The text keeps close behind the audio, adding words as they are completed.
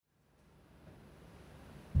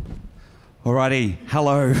Alrighty,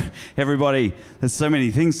 hello everybody. There's so many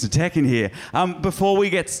things to tech in here. Before we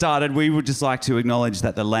get started, we would just like to acknowledge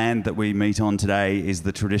that the land that we meet on today is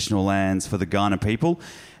the traditional lands for the Kaurna people,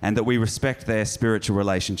 and that we respect their spiritual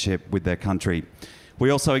relationship with their country. We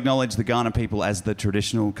also acknowledge the Kaurna people as the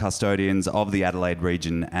traditional custodians of the Adelaide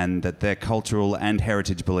region, and that their cultural and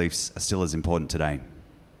heritage beliefs are still as important today.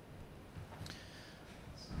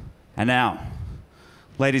 And now,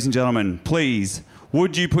 ladies and gentlemen, please,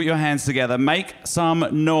 would you put your hands together, make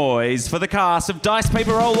some noise for the cast of Dice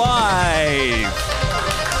Paper Roll Live!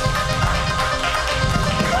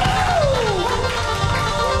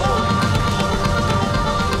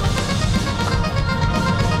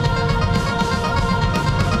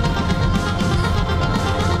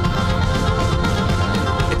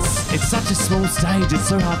 It's such a small stage, it's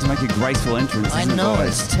so hard to make a graceful entrance. I know,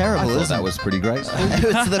 it's terrible, isn't it? That was pretty great.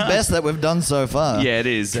 It's the best that we've done so far. Yeah, it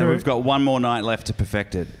is. And we've got one more night left to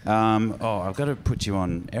perfect it. I've got to put you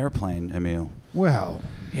on airplane, Emil. Well,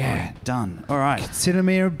 yeah, done. All right. consider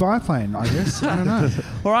me a biplane, I guess. I don't know.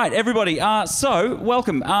 All right, everybody. So,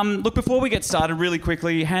 welcome. Look, before we get started, really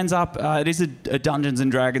quickly, hands up. It is a Dungeons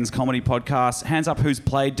and Dragons comedy podcast. Hands up who's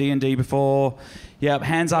played D&D before. Yep,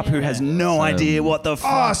 hands up who has no idea what the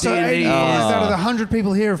fuck so D&D is. out of the 100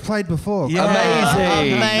 people here have played before. Yeah.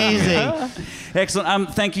 Amazing.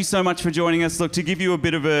 Excellent. Thank you so much for joining us. Look, to give you a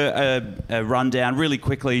bit of a rundown really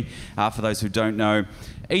quickly, for those who don't know,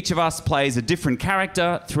 each of us plays a different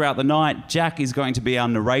character throughout the night. Jack is going to be our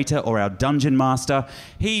narrator or our dungeon master.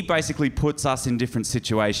 He basically puts us in different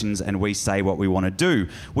situations and we say what we want to do.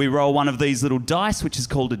 We roll one of these little dice, which is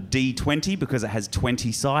called a D20 because it has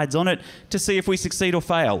 20 sides on it, to see if we succeed or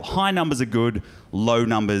fail. High numbers are good, low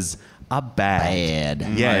numbers are bad.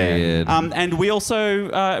 Yeah. And we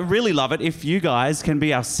also really love it if you guys can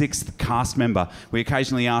be our sixth cast member. We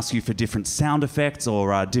occasionally ask you for different sound effects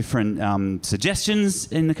or different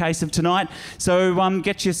suggestions in the case of tonight. So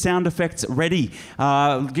get your sound effects ready.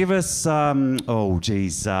 Give us,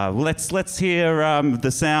 let's hear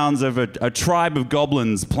the sounds of a tribe of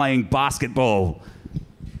goblins playing basketball.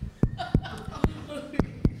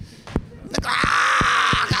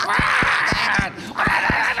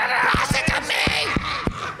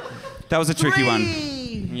 That was a tricky one.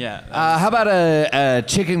 Yeah. How about a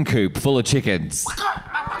chicken coop full of chickens?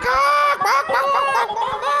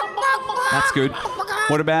 That's good.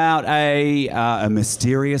 What about a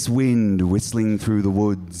mysterious wind whistling through the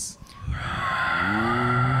woods?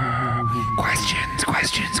 Questions.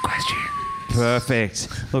 Perfect.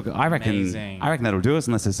 Look, I reckon that'll do us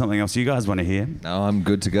unless there's something else you guys want to hear. No, I'm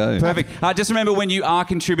good to go. Perfect. Just remember, when you are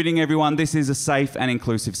contributing, everyone, this is a safe and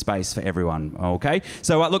inclusive space for everyone, okay?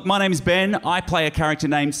 So, look, my name's Ben. I play a character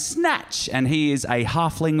named Snatch, and he is a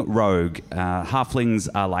halfling rogue. Halflings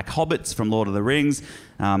are like hobbits from Lord of the Rings.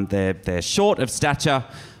 They're short of stature,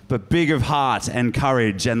 but big of heart and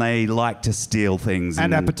courage, and they like to steal things.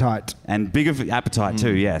 And appetite. And big of appetite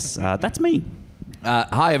too, yes. That's me.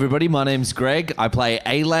 Hi, everybody. My name's Greg. I play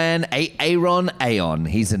Aaron Aeon.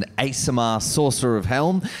 He's an Aasimar sorcerer of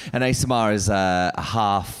Helm. And Aasimar is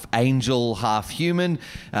half angel, half human.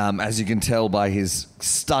 As you can tell by his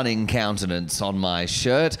stunning countenance on my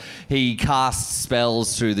shirt, he casts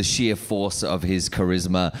spells through the sheer force of his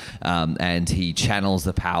charisma, and he channels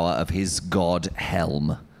the power of his god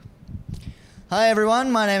Helm. Hi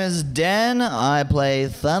everyone, my name is Dan. I play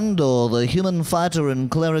Thandor, the human fighter and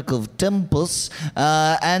cleric of Tempus.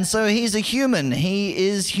 And so he's a human. He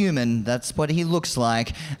is human. That's what he looks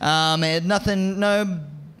like. No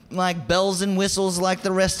like bells and whistles like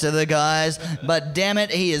the rest of the guys. But damn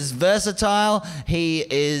it, he is versatile. He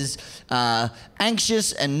is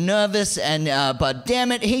anxious and nervous. But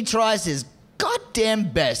damn it, he tries his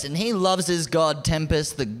goddamn best. And he loves his god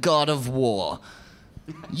Tempest, the god of war.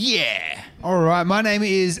 Yeah. All right, my name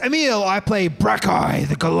is Emil. I play Brackeye,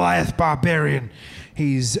 the Goliath barbarian.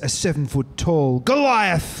 He's a 7-foot tall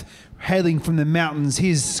Goliath, hailing from the mountains.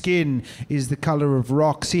 His skin is the color of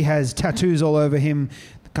rocks. He has tattoos all over him,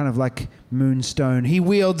 kind of like moonstone. He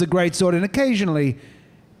wields a greatsword and occasionally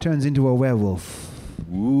turns into a werewolf.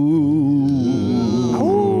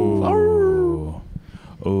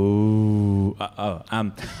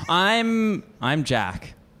 I'm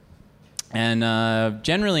Jack. And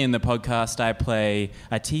generally in the podcast, I play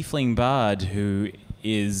a tiefling bard who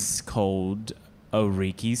is called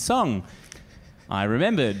Oriki's Song. I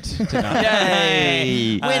remembered tonight.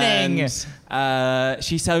 Yay! Winning! And,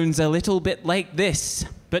 she sounds a little bit like this.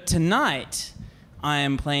 But tonight, I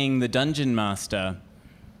am playing the Dungeon Master.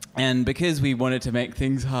 And because we wanted to make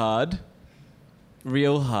things hard,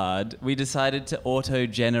 real hard, we decided to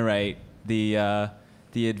auto-generate the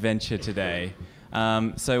adventure today.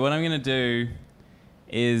 So what I'm going to do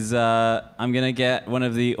is I'm going to get one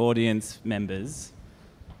of the audience members,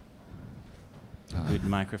 good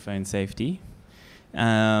microphone safety,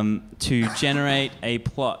 to generate a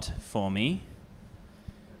plot for me.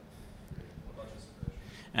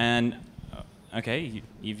 And, okay,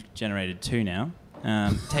 you've generated 2 now.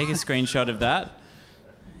 Take a screenshot of that.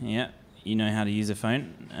 Yeah, you know how to use a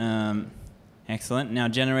phone. Excellent. Now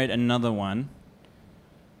generate another one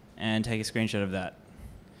and take a screenshot of that.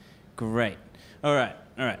 Great. All right.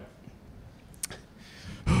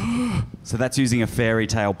 So that's using a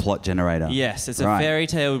Fairytale plot generator. Yes, it's a Right.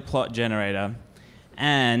 Fairytale plot generator.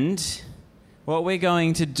 And what we're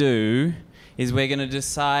going to do is we're going to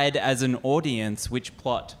decide as an audience which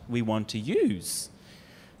plot we want to use.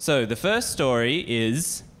 So the first story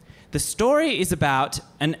is... The story is about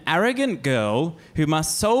an arrogant girl who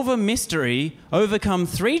must solve a mystery, overcome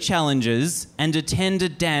 3 challenges, and attend a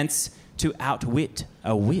dance to outwit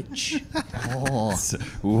a witch. Oh,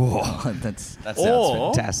 Whoa. That sounds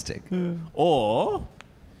Or- fantastic. Or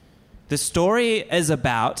the story is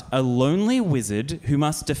about a lonely wizard who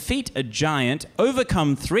must defeat a giant,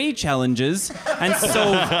 overcome 3 challenges, and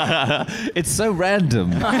solve It's so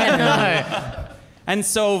random. and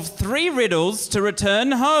solve 3 riddles to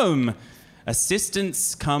return home.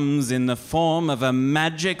 Assistance comes in the form of a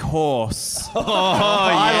magic horse.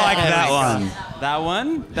 I like that one. That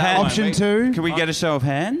one? Option 2. Can we get a show of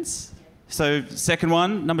hands? So, second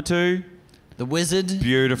one, number 2. the wizard.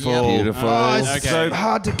 Beautiful. Yep. Beautiful. Oh, it's Okay. so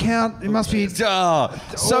hard to count. It must be. So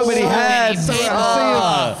many hands. many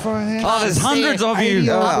hands. Oh, there's hundreds of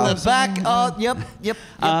you. On the back. Oh, yep.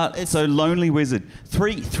 So, lonely wizard.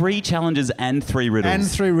 Three challenges and 3 riddles. And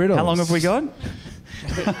 3 riddles. How long have we got?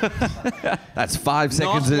 That's 5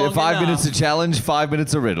 seconds. long 5 enough. minutes a challenge. 5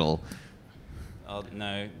 minutes a riddle. Oh,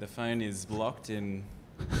 no, the phone is locked in.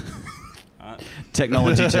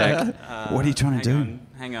 Technology check. What are you trying to do?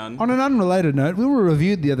 Hang on. On an unrelated note, we were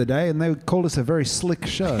reviewed the other day, and they called us a very slick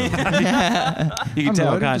show. You can tell,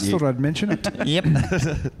 Unrelated, can't just you? thought I'd mention it. Yep.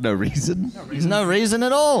 No reason. There's no reason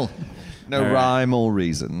at all. No All right. rhyme or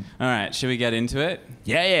reason. All right, should we get into it?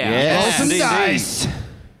 Yeah. Yes. Roll some Indeed. dice.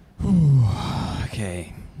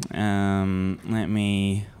 Okay. Let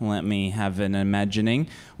me have an imagining.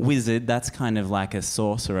 Wizard, that's kind of like a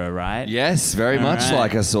sorcerer, right? Yes, very All much right.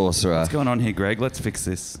 like a sorcerer. What's going on here, Greg? Let's fix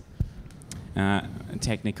this.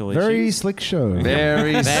 Technical Very issues. slick show.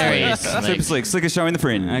 Very Very slick. Super slick. Slickest show in the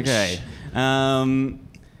fringe. Okay.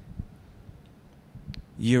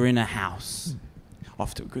 You're in a house.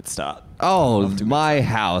 Off to a good start. Oh, my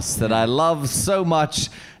house that I love so much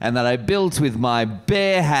and that I built with my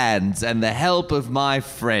bare hands and the help of my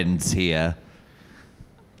friends here.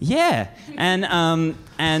 Yeah. And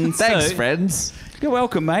Thanks, so, friends. You're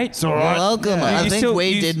welcome, mate. You're welcome. I You think still- we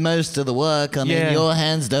you- did most of the work. I mean, Yeah. your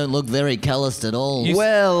hands don't look very calloused at all.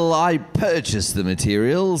 Well, I purchased the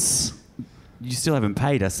materials. You still haven't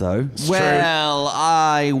paid us, though. Well,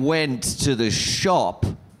 I went to the shop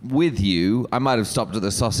with you. I might have stopped at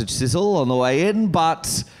the sausage sizzle on the way in,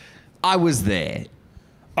 but I was there.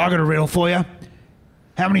 I got a riddle for you.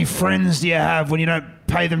 How many friends do you have when you don't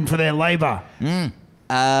pay them for their labour?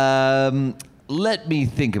 Let me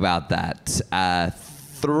think about that.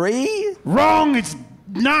 3? Wrong. It's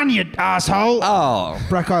none, you asshole. Oh,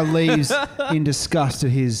 Brackeye leaves in disgust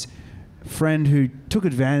at his friend who took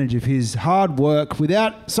advantage of his hard work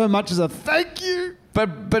without so much as a thank you.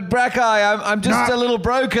 but Brackeye, I'm just Nah. a little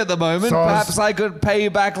broke at the moment. Soz. Perhaps I could pay you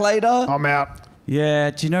back later. I'm out.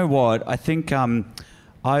 Yeah. Do you know what? I think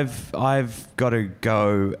I've got to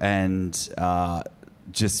go and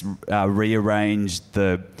just rearrange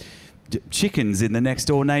the chickens in the next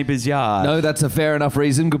door neighbour's yard. No, that's a fair enough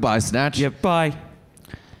reason. Goodbye, Snatch. Yeah. Bye.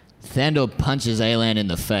 Thandor punches Alan in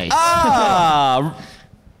the face. Ah,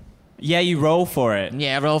 yeah, you roll for it.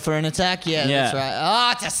 Yeah, roll for an attack. Yeah, Yeah. that's right.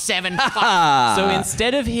 Oh, it's a 7. Fuck. So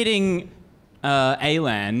instead of hitting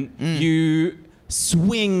Alan, you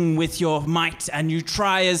swing with your might and you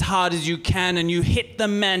try as hard as you can and you hit the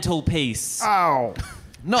mantelpiece. Ow.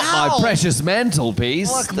 not Ow. my precious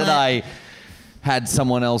mantelpiece Look, that mate. I had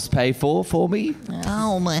someone else pay for me.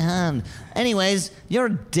 Ow, my hand. Anyways, you're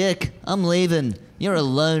a dick. I'm leaving. You're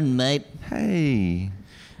alone, mate. Hey,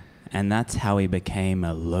 And that's how he became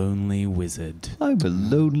a lonely wizard. I'm a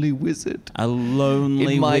lonely wizard. A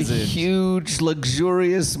lonely In my wizard. huge,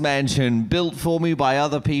 luxurious mansion built for me by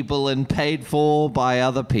other people and paid for by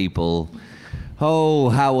other people. Oh,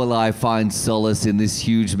 how will I find solace in this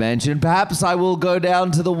huge mansion? Perhaps I will go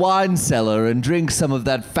down to the wine cellar and drink some of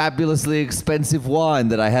that fabulously expensive wine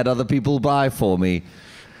that I had other people buy for me.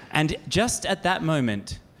 And just at that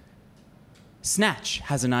moment, Snatch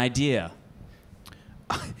has an idea.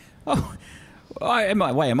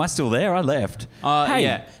 Am I still there? I left. Hey,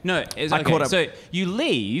 Yeah. No, it's I okay. caught up- So you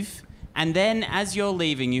leave, and then as you're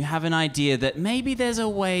leaving, you have an idea that maybe there's a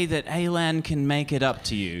way that Alan can make it up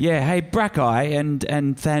to you. Yeah, hey, Brackeye and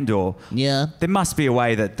Thandor. Yeah. There must be a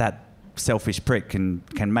way that selfish prick can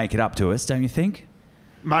make it up to us, don't you think?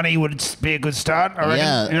 Money would be a good start, I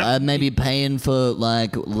reckon. Yeah, maybe paying for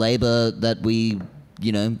like labor that we,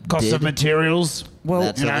 Cost did, of materials. Well,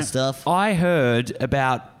 that sort of stuff. I heard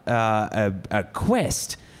about a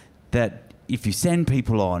quest that if you send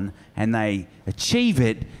people on and they achieve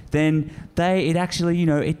it, then it actually,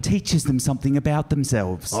 it teaches them something about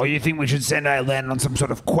themselves. Oh, you think we should send Alan on some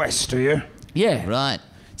sort of quest, do you? Yeah. Right.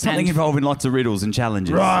 Something And- involving lots of riddles and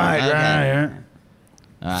challenges. Right, Okay. yeah.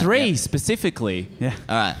 All right, 3 yeah. specifically. Yeah.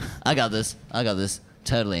 All right, I got this.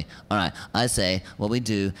 Totally. All right, I say what we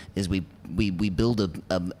do is we build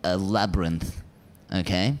a labyrinth,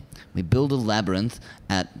 okay? We build a labyrinth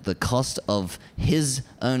at the cost of his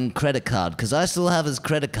own credit card, because I still have his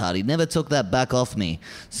credit card. He never took that back off me.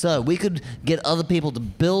 So we could get other people to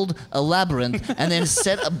build a labyrinth and then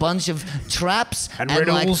set a bunch of traps And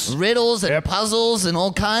riddles. like riddles and Yep. puzzles and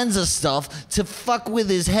all kinds of stuff to fuck with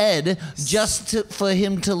his head for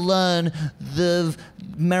him to learn the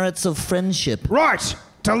merits of friendship. Right,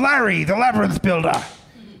 to Larry, the labyrinth builder.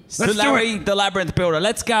 Let's do Larry, it. the labyrinth builder.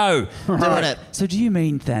 Let's go. Doing it. So do you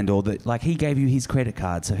mean, Thandor, that he gave you his credit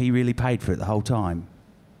card, so he really paid for it the whole time?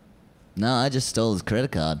 No, I just stole his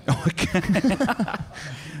credit card.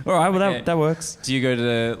 All right, well Okay. that works. Do you go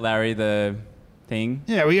to Larry the thing?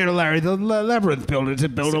 Yeah, we go to Larry, the labyrinth builder, to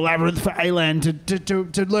build a labyrinth for Alan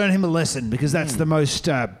to learn him a lesson, because that's the most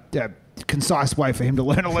concise way for him to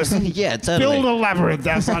learn a lesson. Yeah, totally. Build a labyrinth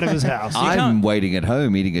outside of his house. I'm waiting at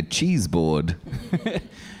home eating a cheese board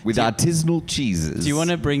with artisanal cheeses. Do you want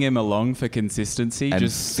to bring him along for consistency? and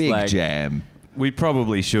just fig like, jam? We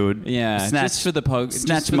probably should. Yeah, just for the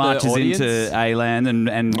Snatch marches into Alan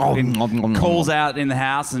and Nom, nom, nom, calls nom. out in the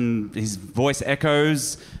house, and his voice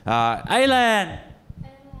echoes, Alan!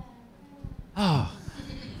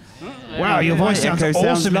 Wow, your voice sounds Echo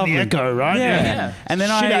sounds awesome lovely. in the echo, right? Yeah. And then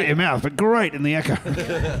Shit I- out your mouth, but great in the echo.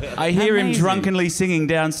 I hear him Amazing. drunkenly singing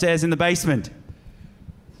downstairs in the basement.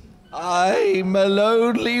 I'm a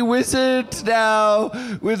lonely wizard now,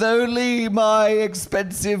 with only my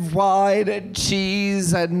expensive wine and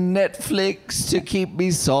cheese and Netflix to keep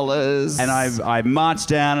me solace. And I march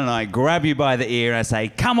down and I grab you by the ear and I say,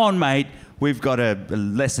 come on, mate, we've got a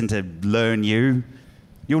lesson to learn you.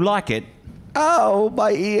 You'll like it. Ow,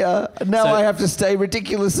 my ear. Now So- I have to stay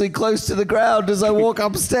ridiculously close to the ground as I walk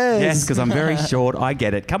upstairs. Yes, because I'm very short. I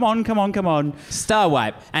get it. Come on, come on, come on. Star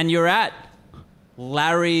Wipe, and you're at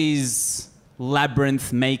Larry's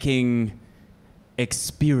labyrinth making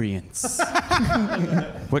experience.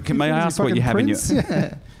 May I ask what you have in your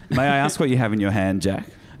May I ask what you have in your hand, Jack?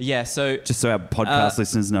 Yeah, so Just so our podcast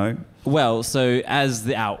listeners know. well, so as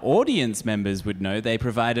our audience members would know, they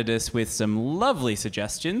provided us with some lovely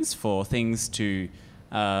suggestions for things to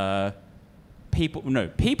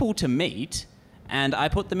people to meet, and I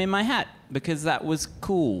put them in my hat because that was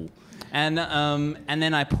cool. And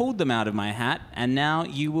then I pulled them out of my hat, and now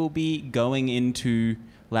you will be going into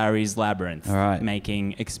Larry's labyrinth, All right.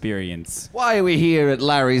 making experience. Why are we here at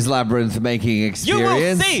Larry's Labyrinth making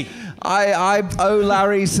experience? see! I owe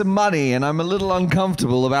Larry some money, and I'm a little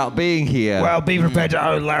uncomfortable about being here. Well, be prepared to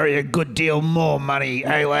owe Larry a good deal more money,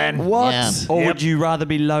 Alan. what? Yeah. Or Yep. would you rather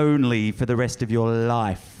be lonely for the rest of your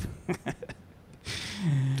life?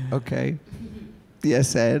 Okay.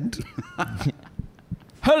 Yes, and?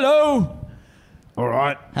 Hello, All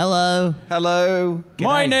right, Hello. Hello.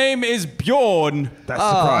 my name is Bjorn. that's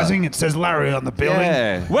surprising. It says Larry on the building.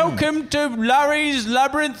 Yeah. Welcome to Larry's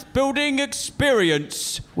labyrinth building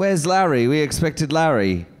experience. Where's Larry? We expected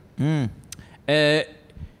Larry.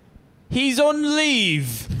 He's on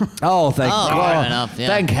leave. Oh, thank Oh, God. fair enough, yeah.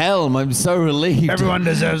 Thank Helm. I'm so relieved. Everyone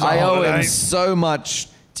deserves a I owe holiday. him so much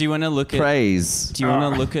Do you want to look at? praise. Do you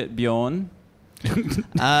want to look at Bjorn?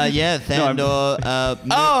 Yeah, Thandor.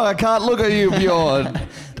 Oh, I can't look at you, Bjorn.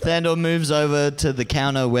 Thandor moves over to the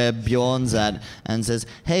counter where Bjorn's at and says,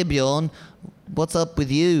 "Hey, Bjorn, what's up with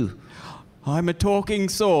you?" I'm a talking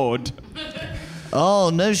sword. Oh,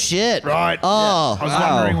 no shit. Right. Oh. I was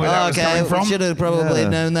wondering where that was Okay, coming we from. should have probably Yeah.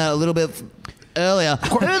 known that a little bit earlier.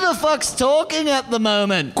 Who the fuck's talking at the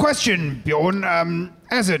moment? Question, Bjorn.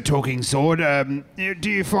 As a talking sword, do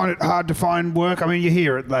you find it hard to find work? I mean, you're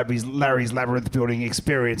here at Larry's labyrinth building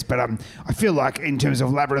experience, but I feel like in terms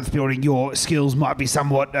of labyrinth building, your skills might be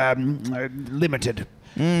somewhat limited.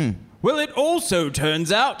 Well, it also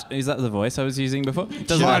turns out... Is that the voice I was using before?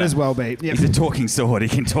 Doesn't Might matter. as well be. Yep. He's a talking sword. He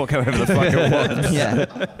can talk however the fuck it wants.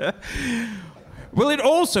 Yeah. Well, it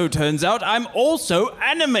also turns out I'm also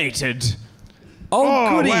animated.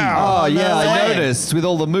 Oh, goody. wow. Oh, yeah, no I way. noticed with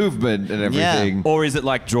all the movement and everything. Or is it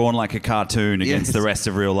like drawn like a cartoon against Yes. the rest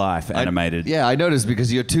of real life, animated? Yeah, I noticed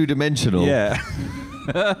because you're two-dimensional. Yeah.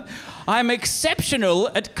 I'm exceptional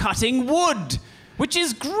at cutting wood, which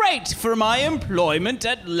is great for my employment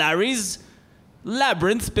at Larry's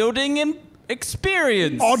labyrinth building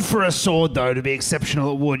experience. Odd for a sword, though, to be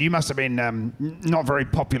exceptional at wood. You must have been not very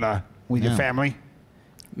popular with your family.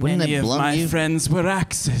 Wouldn't Many it of blunt my you? friends were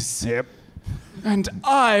axes, Yep. and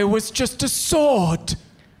I was just a sword.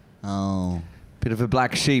 Oh. Bit of a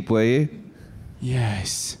black sheep, were you?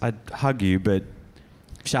 Yes. I'd hug you, but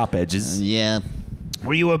sharp edges. Yeah.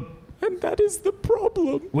 Were you a And that is the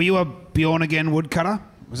problem. Bjorn again woodcutter?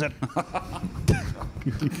 Was it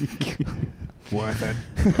worth it?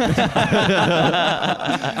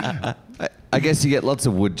 I guess you get lots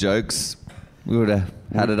of wood jokes. We would have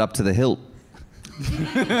had it up to the hilt.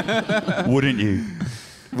 Wouldn't you?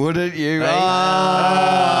 Wouldn't you? Oh,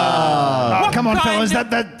 come on, kind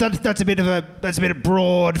fellas. That's a bit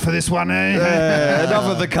broad for this one, eh? Enough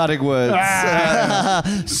of the cutting words.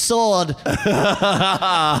 Sword.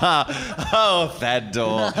 Oh,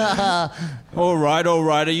 Thandor. All right.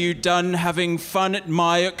 Are you done having fun at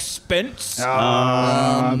my expense?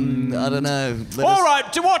 I don't know. All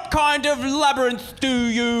right. To what kind of labyrinth do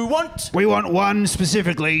you want? We want one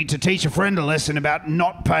specifically to teach a friend a lesson about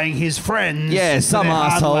not paying his friends. Yeah, for some their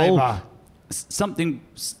hard asshole. labour. Something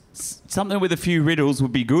with a few riddles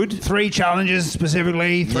would be good. 3 challenges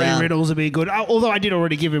specifically, 3 Yeah. riddles would be good. Although I did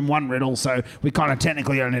already give him 1 riddle, so we kind of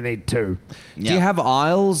technically only need 2. Do you have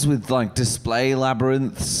aisles with like display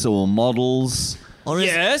labyrinths or models? Or is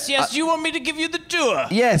Yes. You want me to give you the tour?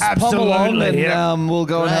 Yes, pop along Absolutely, and yeah. we'll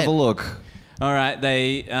go and have a Great. look. All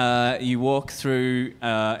right. You walk through.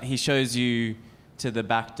 He shows you to the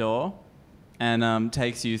back door, and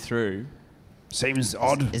takes you through. Seems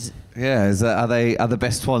odd. Is, Yeah, are the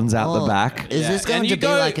best ones out the oh, back? Is this going and to you be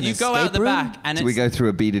go, like an you escape go out the room? back, and Do it's we go through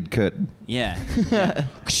a beaded curtain? yeah.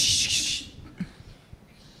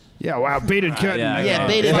 Yeah, wow, beaded curtain. yeah, Yeah,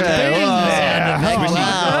 okay. beat it.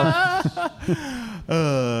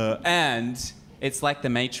 Wow. And it's like the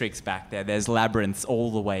Matrix back there. There's labyrinths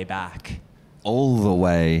all the way back. All the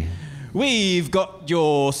way. We've got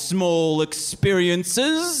your small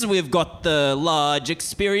experiences, we've got the large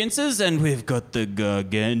experiences, and we've got the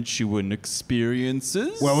gargantuan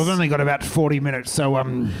experiences. Well, we've only got about 40 minutes, so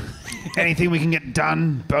anything we can get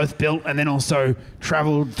done, both built and then also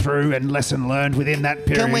travelled through and lesson learned within that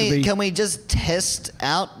period. Can we just test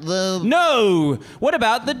out the? No! What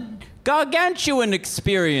about the gargantuan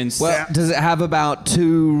experience? Well, does it have about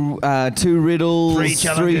two riddles, 3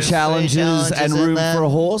 challenges. 3 challenges, Three and challenges in room there. for a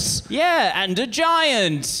horse? yeah, and a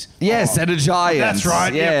giant. Yes, and a giant. That's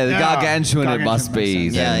right, Yeah, yep. the Yeah. gargantuan it must Gargantuan be.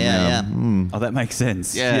 makes Yeah, then, yeah. Oh, that makes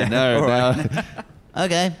sense. Yeah, no, all right. no.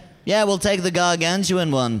 Okay. Yeah, we'll take the gargantuan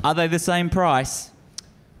one. Are they the same price?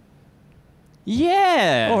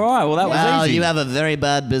 Yeah. All right. Well, that Wow, was easy. you have a very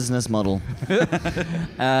bad business model.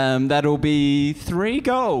 That'll be 3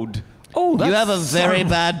 gold. Oh, You have a very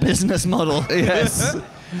bad business model. Yes.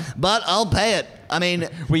 But I'll pay it. I mean,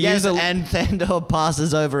 We yes, use a- and Thandor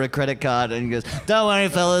passes over a credit card and goes, "Don't worry,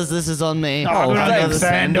 fellas, this is on me." Oh, good on you, Another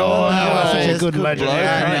Thandor. You are such a worries. good legend. bloke,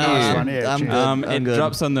 Yeah, aren't nice you? one. Yeah, I'm cheers. good. I'm It good.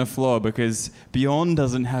 drops on the floor because Bjorn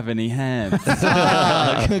doesn't have any hands.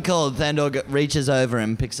 Ah, cool. Thandor reaches over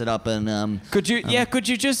and picks it up and Could you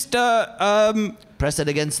just press it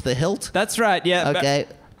against the hilt. that's right, yeah. Okay.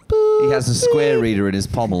 He has a square reader in his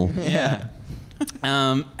pommel. Yeah.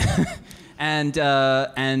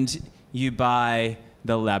 And you buy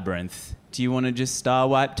the labyrinth. Do you want to just star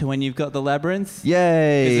wipe to when you've got the labyrinth?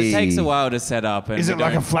 Yay. Because it takes a while to set up. And Is we it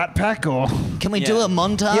like a don't- flat pack or? Can we do Yeah. a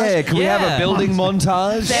montage? Yeah, can we have Yeah. a building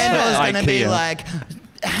montage? Thandor's gonna be IKEA. like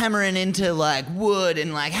hammering into like wood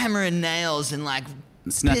and like hammering nails and like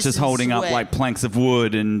Snatcher's piss and holding up sweat. like planks of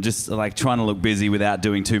wood and just like trying to look busy without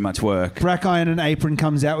doing too much work. Brackeye in an apron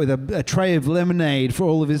comes out with a tray of lemonade for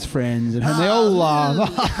all of his friends, and they all laugh.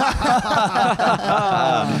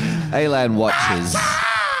 Alan watches.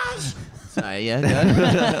 Sorry, yeah.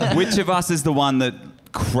 Go. Which of us is the one that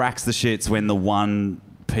cracks the shits when the one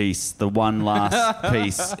last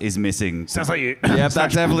piece is missing? Sounds like you. Yep,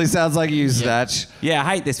 that definitely sounds like you, Snatch. Yeah,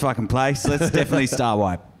 I hate this fucking place. Let's definitely star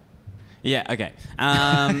wipe. Yeah, okay.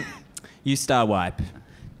 You star wipe.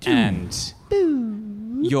 And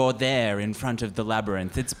you're there in front of the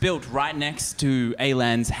labyrinth. It's built right next to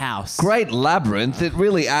Alan's house. Great labyrinth. It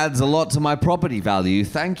really adds a lot to my property value.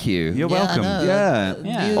 Thank you. You're Yeah, I welcome. know.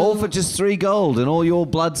 Yeah. You- All for just 3 gold and all your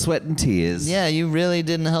blood, sweat, and tears. Yeah, you really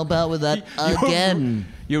didn't help out with that again.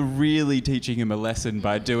 You're really teaching him a lesson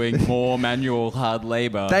by doing more manual hard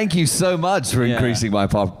labor. Thank you so much for Yeah. increasing my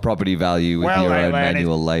property value with Well, your own Alan,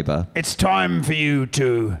 manual labor. It's time for you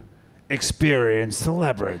to experience the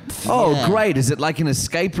labyrinth. Oh, Yeah. great. Is it like an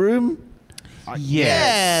escape room?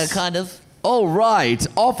 Yeah, kind of. All right.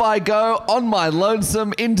 Off I go on my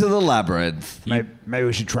lonesome into the labyrinth. Maybe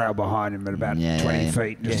we should trail behind him at about Yeah, 20 yeah.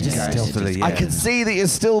 feet. Just Yeah, in case. Stealthily, I yeah. can see that you're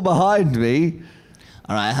still behind me.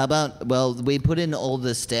 All right, how about, well, we put in all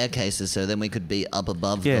the staircases so then we could be up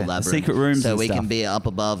above Yeah, the the labyrinth. secret rooms So and we stuff. can be up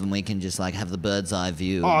above and we can just like have the bird's eye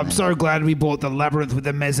view. Oh, and I'm then- so glad we bought the labyrinth with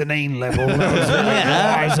the mezzanine level. That was really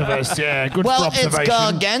wise of us. Yeah, good Well, it's observation.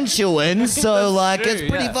 gargantuan, so like true, it's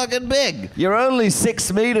pretty yeah. fucking big. You're only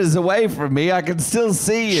 6 meters away from me. I can still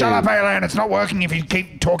see you. Shut up, Alan. It's not working if you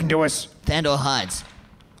keep talking to us. Thandor hides.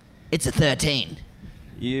 It's a 13.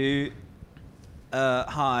 You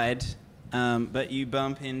hide, but you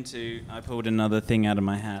bump into... I pulled another thing out of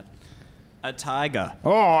my hat. A tiger.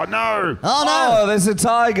 Oh, no. Oh no! Oh, there's a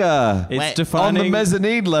tiger. It's Wait, On defining... the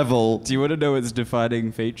mezzanine level. Do you want to know its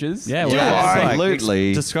defining features? Yeah, Do well, I? it's like-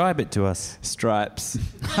 Absolutely. Describe it to us. Stripes.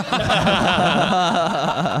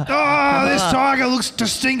 Oh, this tiger looks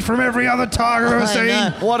distinct from every other tiger I've I seen.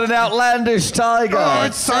 know. What an outlandish tiger. Oh,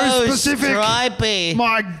 it's so specific. stripy.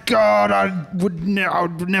 My God, I would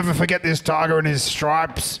never forget this tiger and his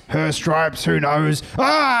stripes. Her stripes, who knows?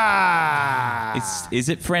 Ah! Is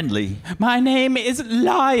it friendly? My name is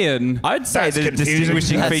Lion. I'd say That's the confusing.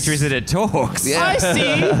 distinguishing That's- feature is that it talks.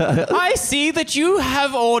 Yeah. I see that you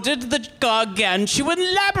have ordered the gargantuan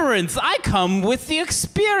labyrinth. I come with the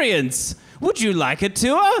experience. Would you like a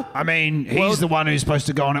tour? I mean, he's the one who's supposed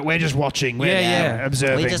to go on it. We're just watching. We're Yeah.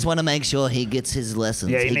 observing. We just want to make sure he gets his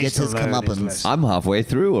lessons. Yeah, he he needs gets to his learn his comeuppance. lesson. I'm halfway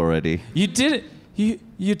through already. You did it. You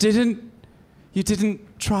didn't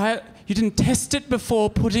try it. You didn't test it before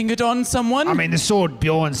putting it on someone. I mean, the sword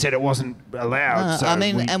Bjorn said it wasn't allowed. So I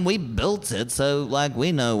mean, we- and we built it, so like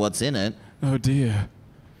we know what's in it. oh dear.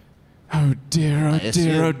 Oh dear. Oh I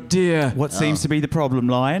dear. Oh assume- dear. What seems to be the problem,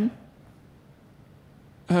 Lion?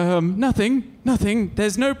 Nothing.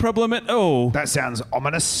 There's no problem at all. that sounds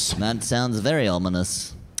ominous. That sounds very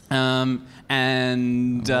ominous. And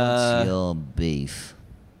What's your beef?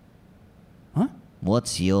 Huh?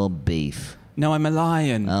 What's your beef? no, I'm a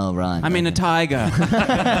lion. Oh, right. I mean a okay.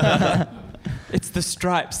 tiger. It's the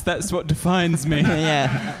stripes. That's what defines me.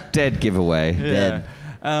 Yeah. Dead giveaway. Dead.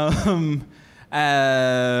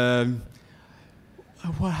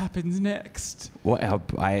 What happens next? What?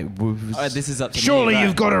 This is up to Surely me, right?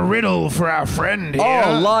 you've got a riddle for our friend here.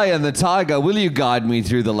 Oh, Lion the tiger, will you guide me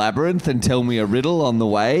through the labyrinth and tell me a riddle on the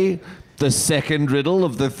way? The second riddle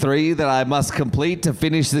of the 3 that I must complete to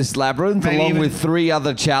finish this labyrinth, Maybe along even- with 3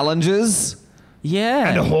 other challenges. Yeah.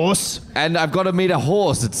 And a horse. And I've got to meet a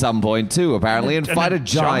horse at some point too, apparently, and fight a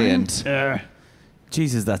giant.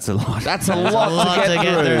 Jesus, that's a lot. That's a lot to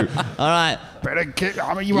get through. All right. Better get.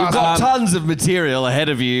 I mean, you You've asked. got tons of material ahead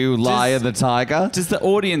of you, Lion the tiger. Does the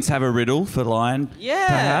audience have a riddle for Lion? Yeah.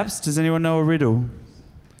 Perhaps. Does anyone know a riddle?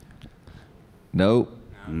 Nope.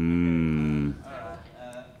 You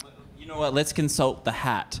know what? Let's consult the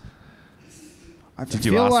hat. Did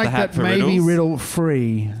you feel ask like the hat that for may be riddles? riddle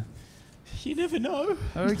free. You never know.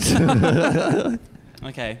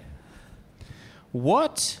 Okay.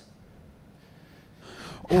 What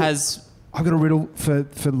has... I've got a riddle for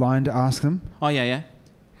Lion to ask them. Oh, yeah.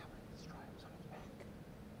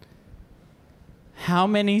 How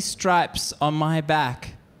many stripes on my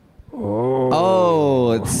back?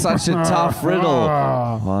 Oh, it's such a tough riddle.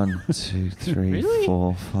 Ah. 1, 2, 3, Really?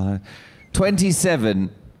 4, 5. 27.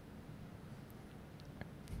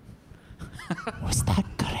 Was that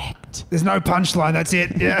correct? There's no punchline. That's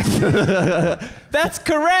it. Yeah. That's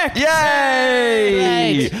correct!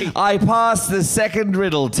 Yay! I passed the second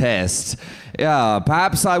riddle test. Yeah,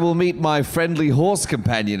 perhaps I will meet my friendly horse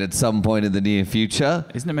companion at some point in the near future.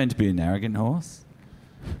 Isn't it meant to be an arrogant horse?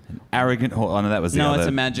 An arrogant horse. Oh, no, that was the No, other. it's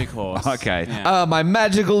a magic horse. Okay. Yeah. My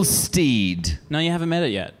magical steed. No, you haven't met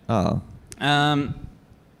it yet. Oh.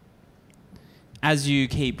 As you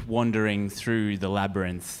keep wandering through the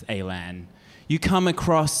labyrinth, Alan, you come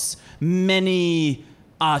across many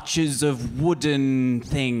arches of wooden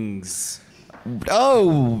things.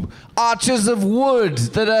 Oh, arches of wood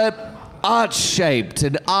that are arch-shaped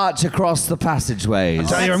and arch across the passageways.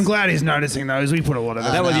 Tell you, I'm glad he's noticing those. We put a lot of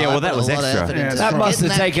That was- yeah, I well, that put a was lot of extra. effort Yeah, into that must getting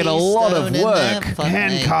have taken a lot of keystone in there. work. Fuck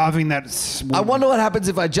hand me. carving that. I wonder what happens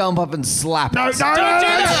if I jump up and slap No, it. no,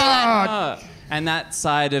 no! And that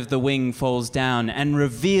side of the wing falls down and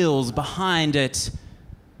reveals behind it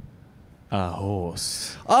a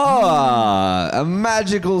horse. Ah, a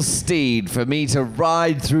magical steed for me to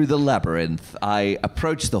ride through the labyrinth. I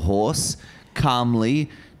approach the horse calmly,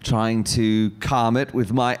 trying to calm it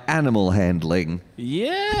with my animal handling.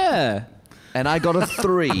 Yeah. And I got a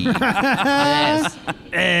 3.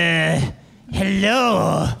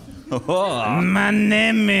 Hello. My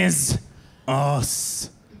name is Os.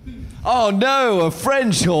 Oh no, a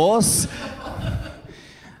French horse.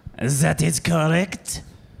 That is correct.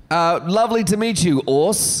 Lovely to meet you,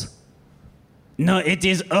 Ors. No, it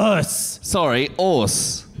is Os. Sorry,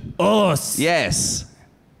 Ors. Os. Yes.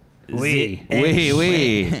 We.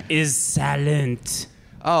 We. Is silent.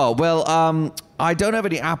 Oh, well, I don't have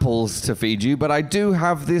any apples to feed you, but I do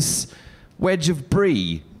have this wedge of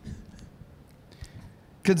brie.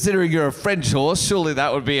 Considering you're a French horse, surely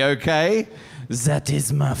that would be okay. That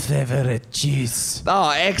is my favorite cheese.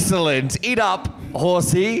 Oh, excellent. Eat up,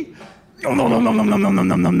 horsey. Nom, nom, nom, nom, nom, nom,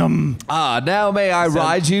 nom, nom, nom. Ah, now may I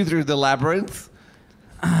ride you through the labyrinth?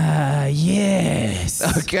 Yes.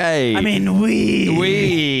 Okay. I mean,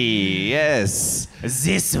 We, yes.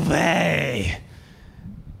 This way.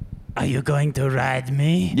 Are you going to ride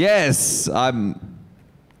me? Yes, I'm...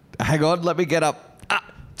 Hang on, let me get up.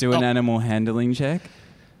 Do an animal handling check.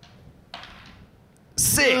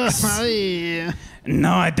 6.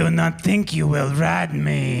 No, I do not think you will ride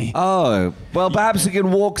me. Oh, well, perhaps we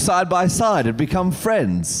can walk side by side and become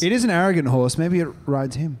friends. It is an arrogant horse. Maybe it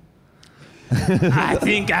rides him. I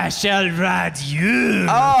think I shall ride you.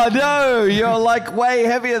 Oh, no, you're like way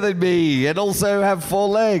heavier than me and also have 4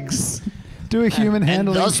 legs. Do a human And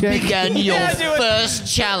handling thus check. began your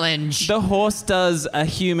first challenge. The horse does a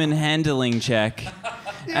human handling check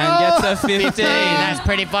and gets a 15. That's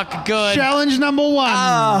pretty fucking good. Challenge number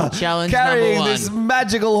 1. Challenge Carrying number 1. this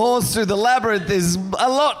magical horse through the labyrinth is a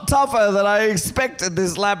lot tougher than I expected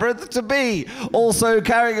this labyrinth to be. Also,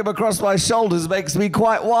 carrying him across my shoulders makes me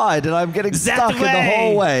quite wide, and I'm getting That stuck in the way.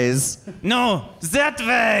 hallways. No, that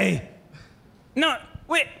way. No,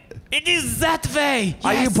 wait. It is that way.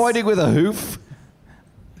 Are you Yes. pointing with a hoof?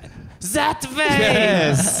 That way.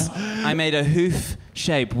 Yes. I made a hoof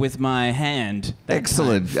shape with my hand.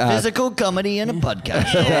 Excellent. Physical comedy in a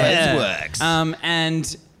podcast Yeah. always works.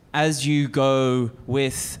 And as you go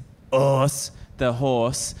with Os, the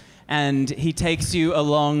horse, and he takes you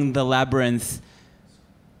along the labyrinth,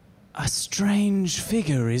 a strange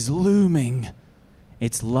figure is looming.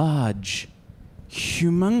 It's large,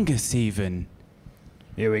 humongous even.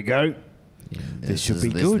 Here we go. This should be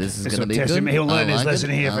good. This is This going to will be test good. him. He'll learn I his like lesson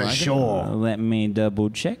it. here I for like it. sure. Let me double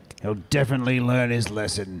check. He'll definitely learn his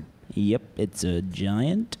lesson. Yep, it's a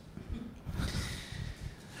giant.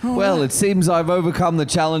 Well, it seems I've overcome the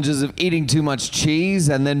challenges of eating too much cheese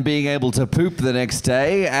and then being able to poop the next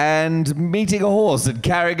day and meeting a horse and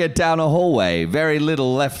carrying it down a hallway. Very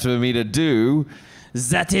little left for me to do.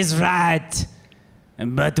 That is right.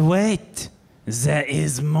 But wait, there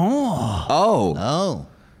is more. Oh, Oh.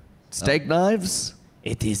 steak knives?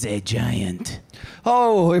 It is a giant.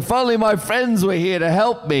 Oh, if only my friends were here to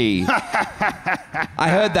help me. I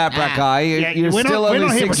heard that, Brackeye. Yeah, You're we're still not- we're only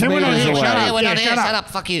not here. 6 Pretend we're not meters here. away. Shut Shut up. up, we're not Yeah, here. shut Shut up. up.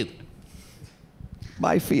 Fuck you.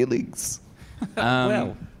 My feelings.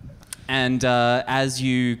 And as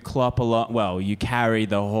you clop along, well, you carry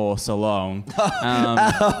the horse along.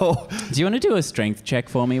 Oh, Do you want to do a strength check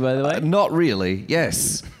for me, by the way? not really.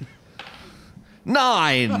 Yes.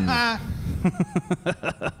 9.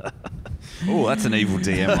 Oh, that's an evil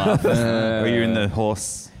DM laugh. Are you in the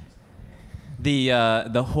horse?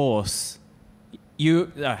 The horse.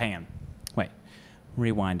 You hang on. Wait.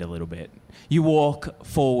 Rewind a little bit. You walk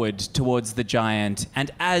forward towards the giant, and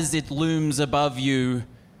as it looms above you,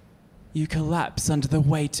 you collapse under the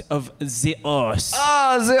weight of the horse.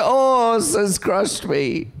 Ah, the horse has crushed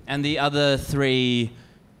me. And the other 3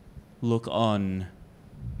 look on.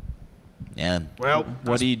 Yeah. Well,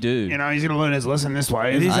 What do you do? you know, he's going to learn his lesson this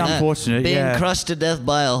way. It is I know. unfortunate, Being yeah. crushed to death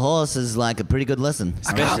by a horse is like a pretty good lesson.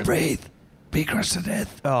 I can't breathe. Be crushed to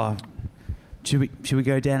death. Oh, should we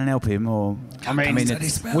go down and help him, or I mean,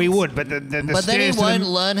 it's we would, but the But then he stairs to won't the,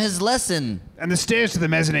 learn his lesson. and the stairs to the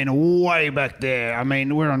mezzanine are way back there. I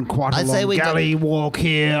mean, we're on quite a I'd say long we go- galley walk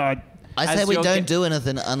here. I As say we you're don't get- do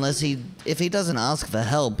anything unless if he doesn't ask for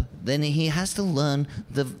help, then he has to learn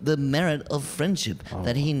the merit of friendship,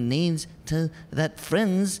 that he needs that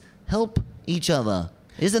friends help each other.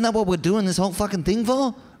 Isn't that what we're doing this whole fucking thing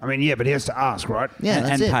for? I mean, yeah, but he has to ask, right? Yeah, and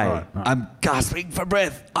that's it. pay. Right. I'm gasping for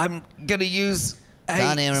breath. I'm gonna use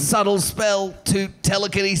Can't hear a him. subtle spell to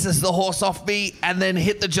telekinesis the horse off me and then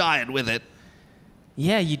hit the giant with it.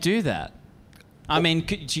 Yeah, you do that. I mean,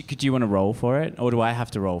 could you want to roll for it, or do I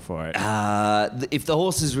have to roll for it? If the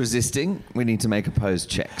horse is resisting, we need to make opposed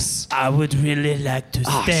checks. I would really like to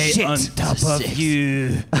stay shit. on top It's a six.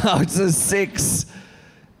 you. Oh, it's a 6.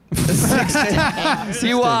 A 6.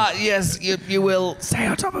 You are, yes, you will stay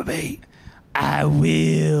on top of me. I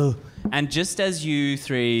will. And just as you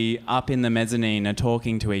three up in the mezzanine are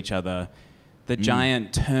talking to each other, the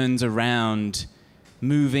giant turns around,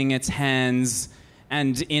 moving its hands,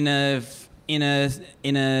 and in a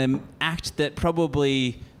act that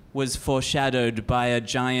probably was foreshadowed by a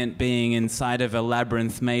giant being inside of a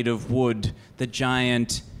labyrinth made of wood, the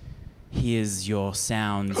giant hears your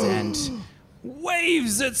sounds and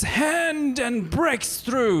waves its hand and breaks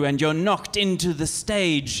through, and you're knocked into the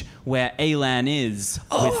stage where Alan is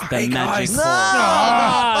with the magic No!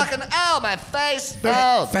 ball. Fucking ow, my face!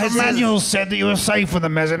 Oh, The manual said that you were safe with the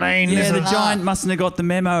mezzanine. Yeah, the Isn't it? giant mustn't have got the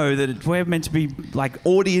memo that we're meant to be like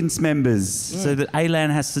audience members, so that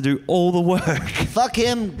Alan has to do all the work. Fuck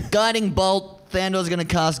him. Guiding bolt. Thandor's gonna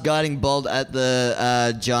cast Guiding Bolt at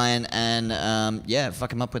the giant and,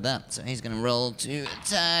 fuck him up with that. So he's gonna roll to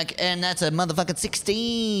attack, and that's a motherfucking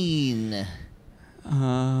 16.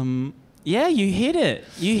 Yeah, you hit it.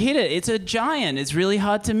 It's a giant. It's really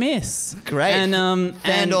hard to miss. Great. And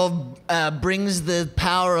Thandor brings the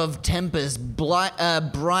power of Tempest.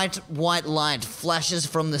 Bright white light flashes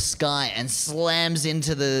from the sky and slams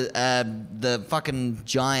into the fucking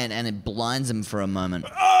giant, and it blinds him for a moment.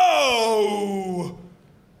 Oh!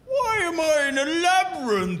 Why am I in a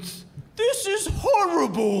labyrinth? This is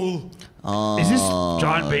horrible. Is this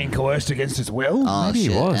giant being coerced against its will? Oh, Maybe he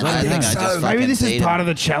shit. was. And I I think think I just Maybe fucking this beat is part him. of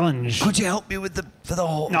the challenge. Could you help me with the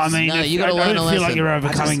horse? No, I mean, No, if- you gotta I learn don't a feel like lesson. you're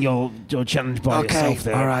overcoming your challenge by Okay, yourself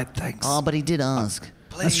there. all right, thanks. Oh, but he did ask.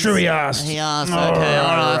 That's true, he asked. He asked. Oh, Okay,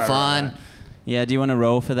 all right, right, fine. yeah, do you want to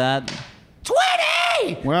roll for that?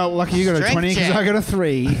 20! Well, lucky you got a Strength 20 because check. I got a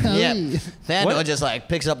 3. Yeah. Thandor What? just like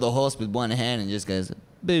picks up the horse with one hand and just goes,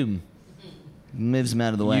 boom. Moves him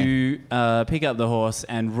out of the way. You pick up the horse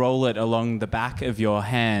and roll it along the back of your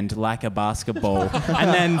hand like a basketball, and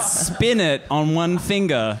then spin it on one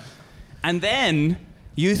finger, and then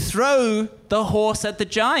you throw the horse at the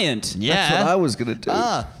giant. Yeah. That's what I was going to do.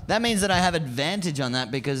 Ah, that means that I have advantage on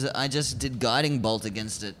that because I just did Guiding Bolt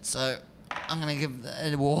against it. So I'm going to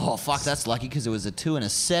give... Whoa, fuck, that's lucky because it was a 2 and a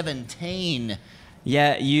 17.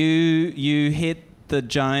 Yeah, you hit the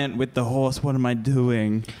giant with the horse. What am I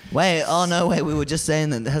doing? Wait, we were just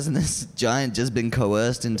saying that hasn't this giant just been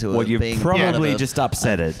coerced into Well, it you've being part of probably a- just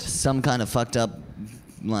upset it. some kind of fucked up,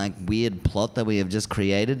 like, weird plot that we have just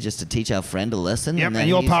created just to teach our friend a lesson? Yep, then and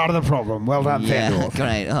you're he's- part of the problem. Well done, Yeah, Thandor.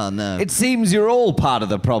 great. Oh, no. It seems you're all part of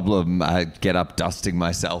the problem. I get up dusting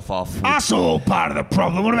myself off. Us all part of the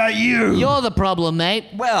problem. What about you? You're the problem, mate.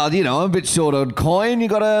 Well, you know, I'm a bit short on coin. You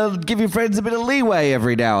gotta give your friends a bit of leeway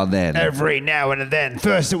every now and then. Every now and then.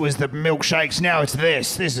 First it was the milkshakes, now it's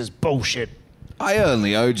this. This is bullshit. I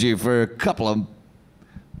only owed you for a couple of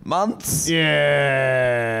months.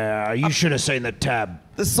 Yeah, you should have seen the tab.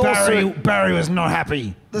 The sorcerer- Barry was not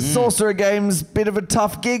happy. The sorcerer game's a bit of a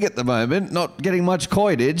tough gig at the moment, not getting much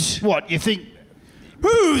coinage. What, you think...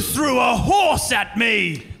 Who threw a horse at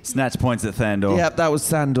me? Snatch points at Thandor. Yep, that was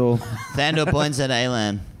Sandor. Thandor points at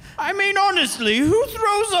Alan. I mean, honestly, who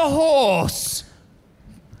throws a horse?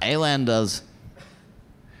 Alan does.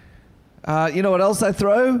 You know what else I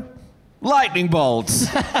throw? Lightning bolts.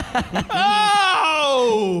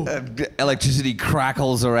 Oh! Electricity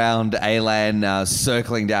crackles around Alan,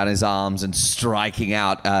 circling down his arms and striking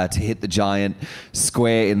out to hit the giant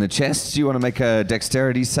square in the chest. Do you want to make a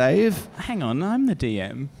dexterity save? Hang on, I'm the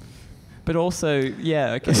DM. But also,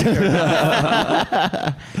 yeah, okay.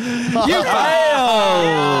 You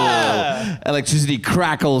fail! Electricity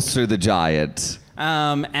crackles through the giant.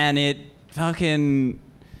 And it fucking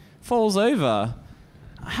falls over.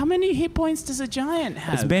 How many hit points does a giant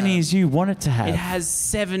have? As many as you want it to have. It has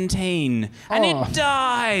 17, and it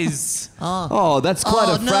dies. Oh, that's quite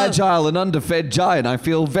Oh, a no. fragile and underfed giant. I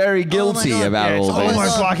feel very guilty God. about Yeah, it's all this.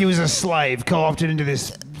 Almost like he was a slave co-opted into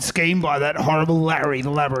this schemed by that horrible Larry, the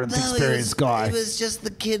labyrinth No, experience guy. It was just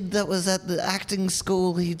the kid that was at the acting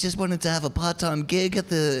school. He just wanted to have a part-time gig at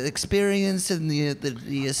the experience in the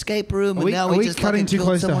escape room, and now are we just cutting fucking too killed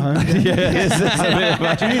close to someone. home? Do you need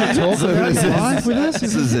to talk about your life with us?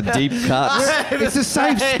 This is a deep cut. It's a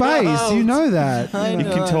safe space. You know that. You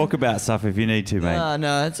can talk about stuff if you need to, mate. Oh,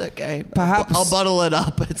 no, it's okay. Perhaps- I'll bottle it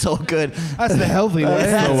up. It's all good. That's the healthy way.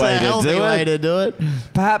 That's way a to healthy do way it. to do it.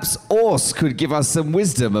 Perhaps Ors could give us some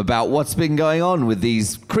wisdom about what's been going on with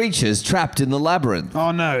these creatures trapped in the labyrinth.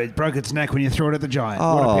 Oh no, it broke its neck when you threw it at the giant.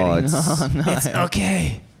 What a Oh, pity. it's, It's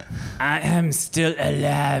okay. I am still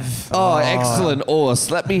alive. oh, excellent, Ors.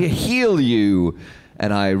 Let me heal you.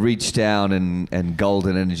 And I reach down and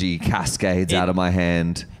golden energy cascades out of my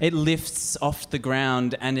hand. It lifts off the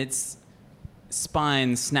ground and its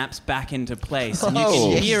spine snaps back into place. And you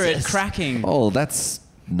Oh. can hear it Jesus. cracking. Oh, that's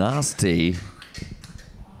nasty.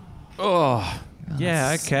 Oh,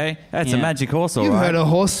 yeah, okay. That's a Yeah. magic horse, all You've right. heard a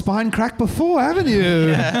horse spine crack before, haven't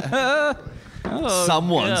you?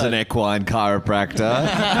 Someone's an equine chiropractor.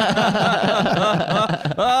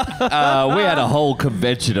 We had a whole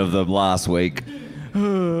convention of them last week.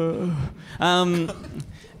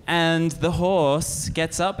 And the horse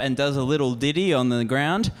gets up and does a little ditty on the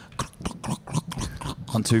ground.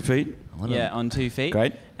 On 2 feet. Yeah, on 2 feet.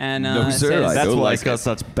 Great. And No, sir, says, I That's don't why like it's got it.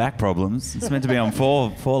 such back problems. It's meant to be on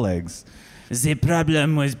four legs. the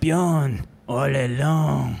problem was Bjorn all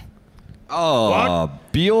along. Oh,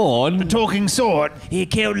 Bjorn. Talking sword. He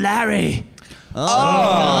killed Larry.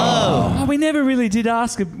 Oh, we never really did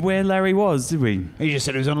ask where Larry was, did we? He just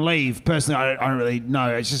said he was on leave. Personally, I don't really know.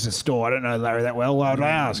 It's just a store. I don't know Larry that well. Why would I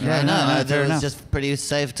ask? Yeah, no, I thought fair it was enough. just pretty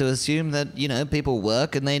safe to assume that, people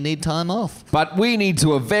work and they need time off. But we need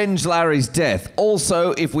to avenge Larry's death.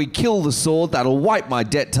 Also, if we kill the sword, that'll wipe my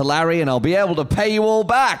debt to Larry and I'll be able to pay you all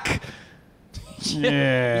back.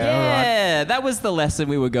 Yeah, that was the lesson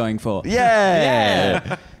we were going for.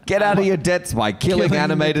 Yeah. Get out of your debts by killing Killing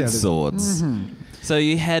animated the swords. So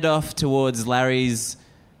you head off towards Larry's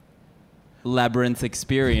labyrinth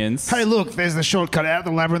experience. Hey, look, there's the shortcut out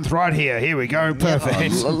the labyrinth right here. Here we go.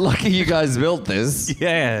 Perfect. Lucky you guys built this.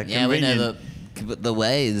 Yeah, Yeah, we convenient. know the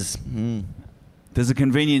ways. There's a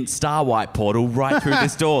convenient star white portal right through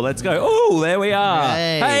this door. Let's go. Oh, there we are.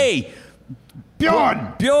 Hey. Hey,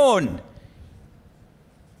 Bjorn! Bjorn.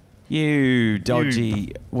 You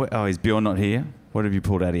dodgy. Oh, is Bjorn not here? What have you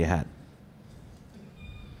pulled out of your hat?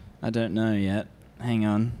 I don't know yet. Hang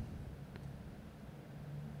on.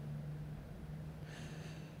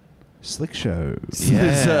 Slick show. It's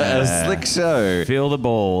a slick show. Feel the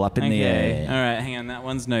ball up in the Okay. All air. right, hang on. That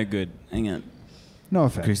one's no good. Hang on. No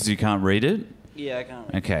offense. Because you can't read it? Yeah, I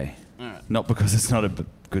can't. Okay. All right. Not because it's not a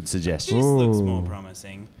good This suggestion. looks more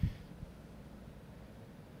promising.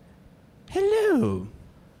 Hello.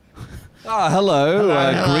 Oh, hello,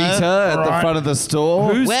 greeter at the Right. front of the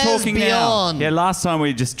store. Who's Where's talking Bjorn? now? Yeah, last time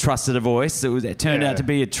we just trusted a voice. It turned Yeah. out to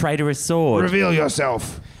be a traitorous sword. Reveal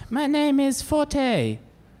yourself. My name is Forte.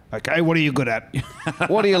 Okay, what are you good at?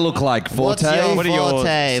 What do you look like, Forte? What's your What are your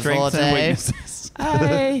Forte, strengths and Forte? weaknesses?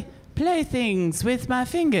 I play things with my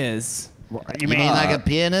fingers. You You mean mean like a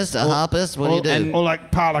pianist, a harpist? What do you do? or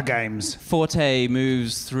like parlor games? Forte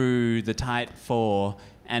moves through the tight four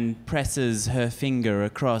and presses her finger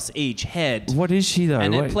across each head. What is she, though?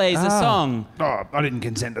 And it Wait. plays a song. Oh, I didn't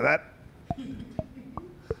consent to that.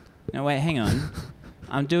 No, wait, hang on.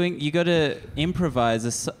 You got to improvise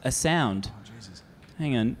a sound. Oh, Jesus.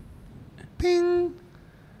 Hang on. Ping.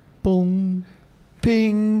 Boom.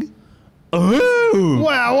 Ping.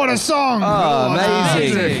 Wow, what a song! Oh,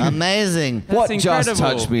 amazing. Amazing. What That's just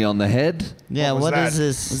incredible. touched me on the head? Yeah, was what that? is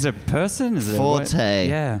this? Is it a person? Is it Forte.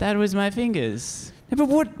 Yeah. That was my fingers. Yeah, but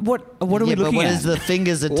what are we Yeah, but looking what at? is the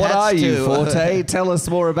fingers attached What are you, to? Forte? Tell us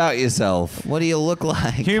more about yourself. What do you look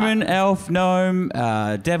like? Human, elf, gnome,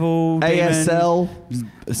 devil, ASL.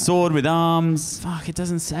 demon, a sword with arms. Fuck, it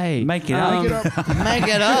doesn't say. Make it up. Make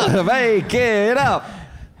it up. Make it up.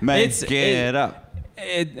 Make It's- it up.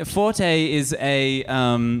 Forte is a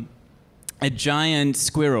giant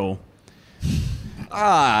squirrel.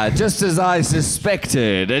 Ah, just as I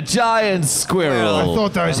suspected. A giant I squirrel.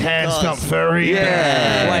 thought those hands felt furry.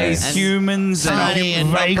 Yeah. Plays And humans and Tiny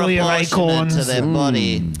and not vaguely of proportionate to acorns. their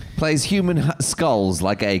body. Plays human skulls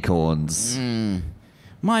like acorns.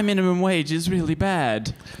 My minimum wage is really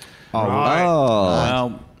bad. Right. Oh.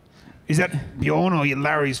 well, Is that Bjorn or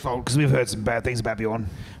Larry's fault? Because we've heard some bad things about Bjorn.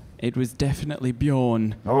 It was definitely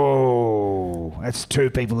Bjorn. Oh, that's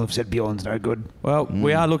two people who've said Bjorn's no good.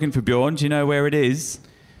 we are looking for Bjorn. Do you know where it is?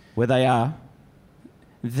 Where they are?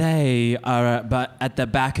 They are but at the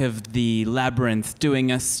back of the labyrinth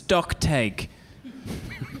doing a stock take.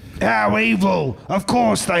 How evil! Of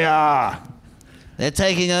course they are! They're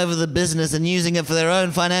taking over the business and using it for their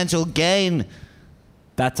own financial gain.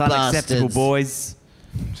 That's unacceptable, Bastards. boys.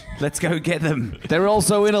 Let's go get them. They're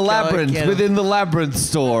also in a labyrinth get 'em. within the labyrinth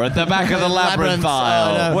store at the back of the labyrinth Labyrinth,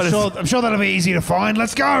 aisle. oh, no. I'm sure that'll be easy to find.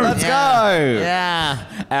 Let's go! Let's go! Yeah.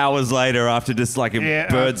 Hours later, after just like a Yeah,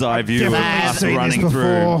 bird's eye I've view of definitely us seen this running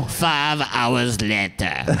through. before. 5 hours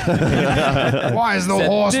later. Why is the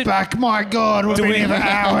horse back? My God, we've been here for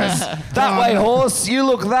hours. That way, horse. You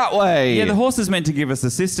look that way. Yeah, the horse is meant to give us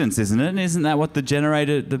assistance, isn't it? And isn't that what the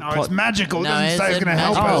generator... The No, it's magical. It No, doesn't is say it's it going to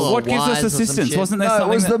help magical? us. Oh, what gives Wise us or some assistance? shit. Wasn't there No, it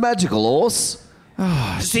something was that... the magical horse.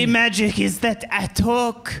 The magic is that I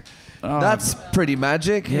talk. That's pretty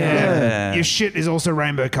magic. Yeah. Your shit is also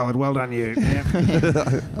rainbow coloured. Well done, you.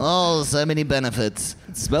 Yeah. Oh, so many benefits.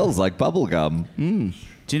 It smells like bubblegum.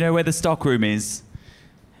 Do you know where the stockroom is?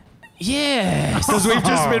 Yes. Because we've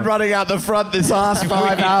just been running out the front this last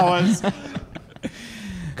 5 hours.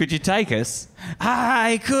 Could you take us?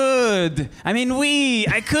 I could.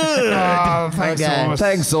 I could. Oh, thanks, Okay. horse.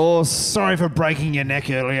 Thanks, horse. Sorry for breaking your neck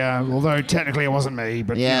earlier, although technically it wasn't me.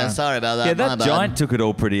 But Yeah, you know. sorry about that. Yeah, My that bad. giant took it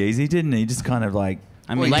all pretty easy, didn't he? Just kind of like...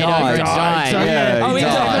 I mean, Laid died. over and Died. So, Yeah, Oh, he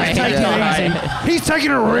died. Take it easy. He's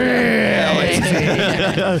taking it real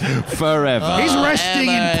easy. Forever. He's resting in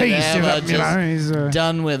Ever, peace. ever, If, you know, just he's,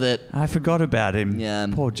 Done with it. I forgot about him. Yeah.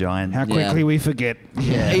 Poor giant. how quickly we forget.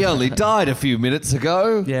 Yeah. He only died a few minutes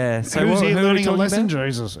ago. Yeah. So Who's what, here who are we learning a talking lesson?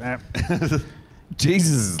 about? Jesus.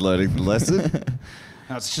 Jesus is learning the lesson.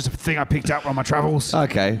 That's just a thing I picked up on my travels.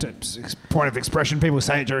 Okay. Point of expression. People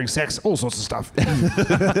say it during sex. All sorts of stuff.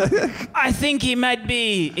 I think he might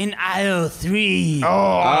be in aisle 3. Oh,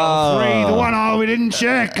 aisle 3. The one aisle we didn't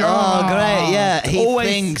check. Oh, great. Yeah, he Always,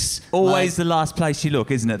 thinks. always like- the last place you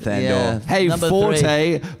look, isn't it, Thandor? Yeah. Hey, Number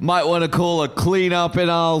Forte, might want to call a clean up in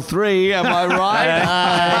aisle 3. Am I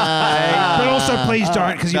right? But also, please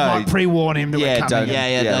don't, because you No. might pre-warn him that Yeah, we're coming. don't.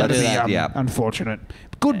 Yeah, don't let's- do that. Yeah. Unfortunate.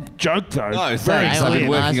 Good joke, though. No, Very thanks. I've Really been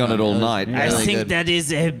clear. working nice on it one. all That was night. really I think good. that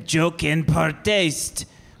is a joke in poor taste.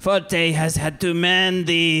 Forte has had to man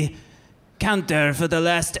the counter for the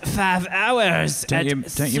last 5 hours Don't at you-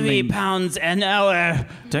 don't you mean- £3 an hour.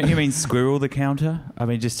 Don't you mean squirrel the counter? I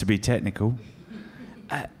mean, just to be technical.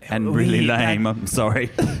 And really lame, I'm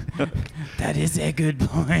sorry. That is a good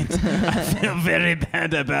point. I feel very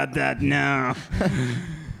bad about that now.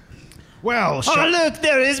 Well, Oh, look,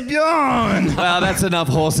 there is Bjorn. Well, that's enough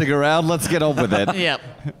horsing around. Let's get on with it. Yep.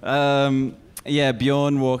 Yeah,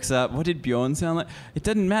 Bjorn walks up. What did Bjorn sound like? It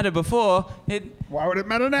didn't matter before. why would it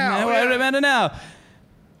matter now? Why would it matter now?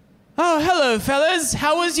 Oh, hello, fellas.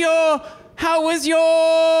 How was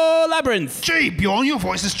your labyrinth? Gee, Bjorn, your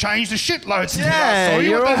voice has changed a shitload since we last Yeah, saw you.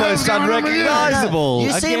 you're What the hell's almost going on with you? unrecognizable.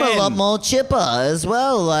 You seem a Again. lot more chipper as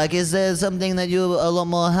well. Like, is there something that you're a lot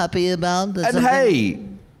more happy about? And hey,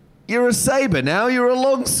 you're a saber now. You were a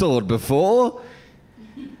longsword before.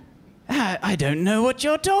 I don't know what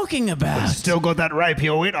you're talking about. Still got that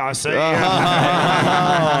rapier wit, I see. Do you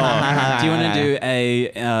want to do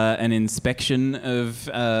an inspection of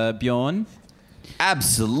Bjorn?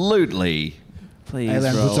 Absolutely. Please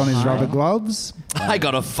Alan roll puts on his high. rubber gloves. I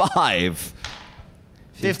got a 5.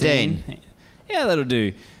 15. Yeah, that'll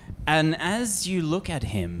do. And as you look at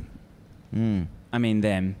him, I mean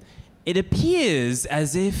them, it appears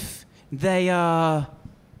as if they are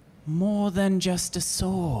more than just a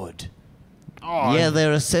sword. Oh, Yeah,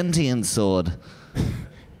 they're a sentient sword.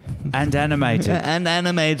 And animated. And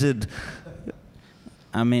animated.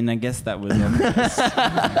 I mean, I guess that was obvious.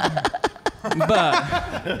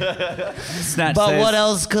 But Snatch But says, what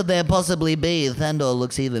else could there possibly be? Thandor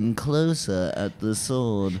looks even closer at the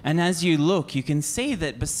sword. and as you look, you can see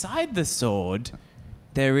that beside the sword,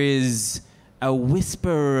 there is a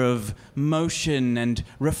whisper of motion and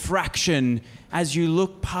refraction as you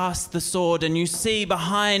look past the sword and you see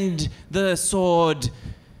behind the sword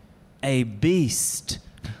a beast.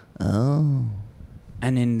 Oh.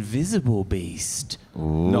 An invisible beast.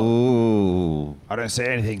 Ooh. I don't see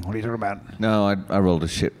anything. What are you talking about? No, I rolled a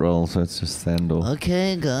shit roll, so it's just Thandor.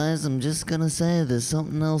 Okay, guys, I'm just gonna say there's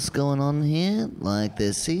something else going on here. Like,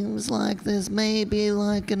 there seems like there's maybe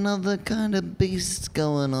like another kind of beast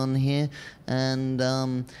going on here.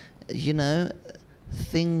 And, you know,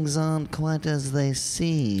 things aren't quite as they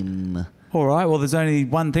seem. all right, well, there's only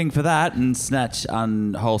one thing for that. And Snatch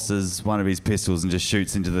unholsters one of his pistols and just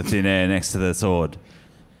shoots into the thin air next to the sword.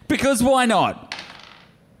 Because why not?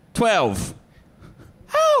 12.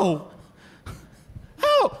 How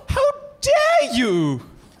dare you?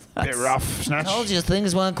 Bit rough, Snatch. Told you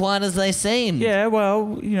things weren't quite as they seemed. Yeah,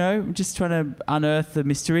 well, just trying to unearth the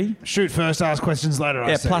mystery. Shoot first, ask questions later.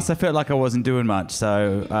 Yeah, plus I felt like I wasn't doing much,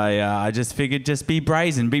 so I just figured just be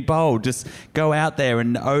brazen, be bold, just go out there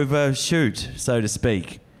and overshoot, so to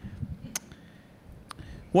speak.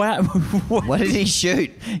 Wow. What did he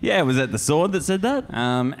shoot? Yeah, was that the sword that said that?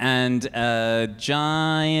 And a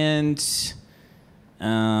giant.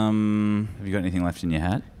 Have you got anything left in your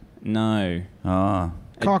hat? No. Oh.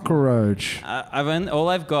 Cockroach. All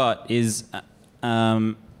I've got is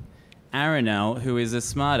Aranel, who is a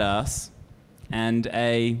smartass, and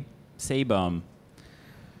a sea bomb.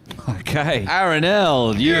 Okay.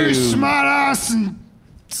 Aranel, You smart ass and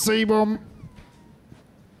C-bomb.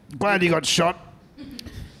 Glad you got shot.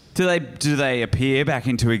 Do they appear back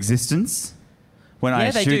into existence when I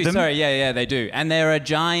Yeah, they shoot do. them? Sorry, yeah, they do. And they're a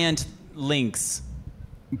giant lynx.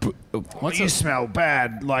 What's you smell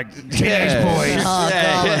bad, like teenage boys. Oh,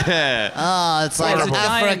 God. Yeah. Oh, it's like It's a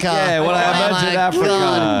giant- Africa. Yeah, what I Oh, imagined my Africa.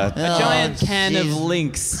 God. A giant can of jeez.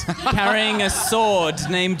 lynx carrying a sword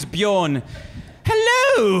named Bjorn.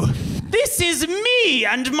 Hello! This is me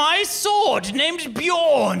and my sword named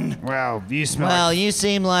Bjorn! Wow, you smell Well, you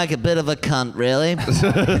seem like a bit of a cunt, really.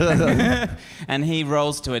 And he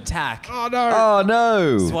rolls to attack, Oh, no. Oh,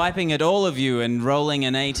 no. swiping at all of you and rolling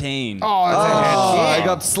an 18. Oh, that's a Oh, head. I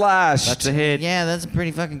got slashed. That's a hit. Yeah, that's a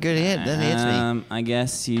pretty fucking good hit. That hits me. I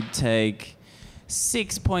guess you'd take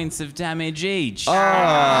 6 points of damage each.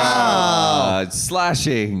 Oh,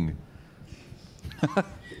 slashing.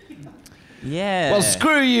 Yeah. Well,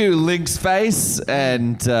 screw you, Lynx face.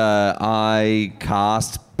 And I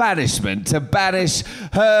cast Banishment to banish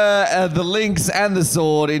her, the Lynx and the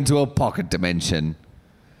sword into a pocket dimension.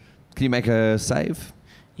 Can you make a save?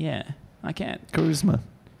 Yeah, I can. Charisma.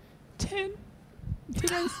 10.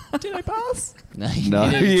 Did I pass? No,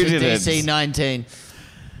 you It's a didn't. DC 19.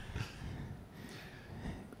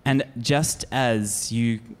 And just as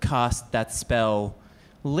you cast that spell,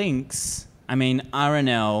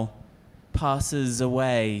 Aranel passes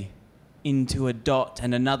away into a dot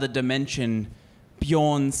and another dimension.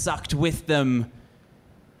 Bjorn sucked with them,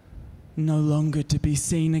 no longer to be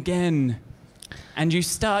seen again. And you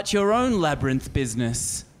start your own labyrinth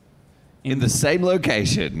business. In the same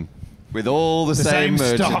location. With all the same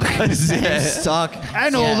stock. merchandise. Yeah. Stock.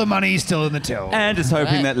 And all the money's still in the till. And just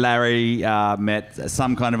hoping Right. that Larry met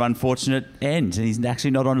some kind of unfortunate end and he's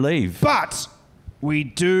actually not on leave. But we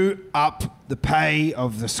do up the pay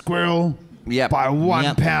of the squirrel Yep. by £1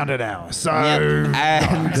 Yep. an hour. So Yep.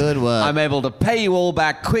 And Good work. I'm able to pay you all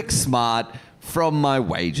back quick smart from my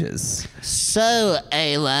wages. So,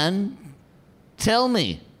 Alan, tell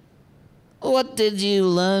me, what did you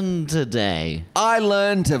learn today? I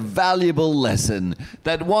learned a valuable lesson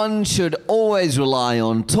that one should always rely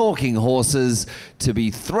on talking horses to be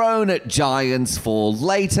thrown at giants for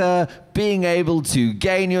later being able to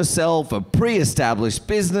gain yourself a pre-established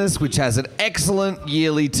business which has an excellent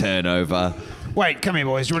yearly turnover. wait, come here,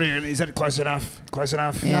 boys. Is that close enough? Close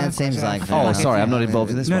enough? Yeah, No, it seems close like enough. Oh, sorry, I'm not involved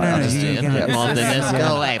in this one. no, I'll just you- do it. you- Yeah. Involved in this?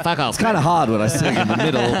 Go away. Fuck off. It's kind of hard when I sit in the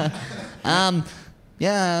middle.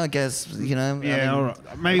 Yeah, I guess, Yeah, all right.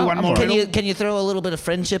 Maybe one more. Can you throw a little bit of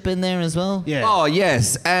friendship in there as well? Yeah. Oh,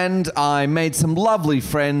 yes. And I made some lovely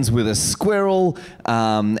friends with a squirrel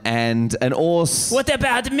and an horse. What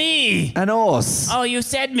about me? An horse. Oh, you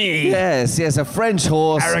said me. Yes, a French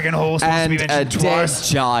horse. Arrogant horse wants to and be a mentioned dead twice.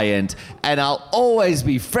 giant. And I'll always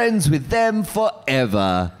be friends with them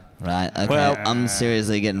forever. Right, okay. Well- I'm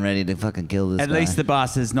seriously getting ready to fucking kill this At guy. least the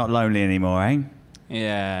bastard's not lonely anymore, eh?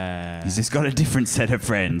 Yeah. He's just got a different set of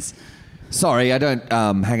friends. Sorry, I don't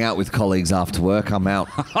hang out with colleagues after work. I'm out.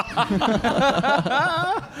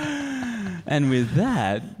 And with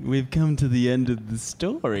that, we've come to the end of the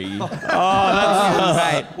story.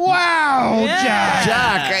 Wow, Jack.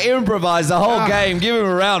 Jack, improvise the whole game. Give him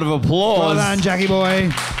a round of applause. Well done, Jackie boy.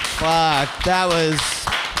 Fuck, that was...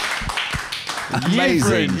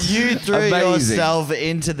 Amazing. You threw Amazing. yourself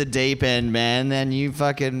into the deep end, man, and you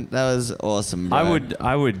fucking... That was awesome, bro.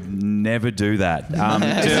 I would never do that.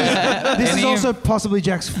 This is also possibly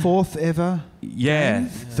Jack's fourth ever Yeah,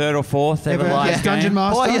 third or fourth ever ever live Dungeon game.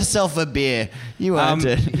 Master. Pour yourself a beer. You earned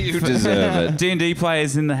it. You deserve it. D&D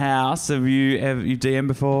players in the house. Have you DM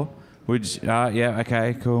before? Yeah,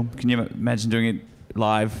 okay, cool. Can you imagine doing it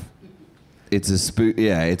live? It's a spooky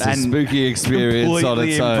And spooky experience on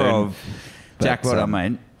completely its own. improv. Jack, what I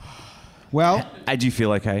mean? Well, Do you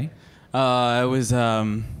feel okay? It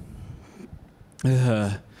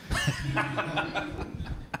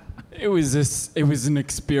was it was an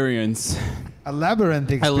experience, a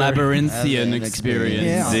labyrinth a experience. labyrinthian Labyrinthian experience.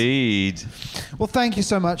 Yeah. Indeed. Well, thank you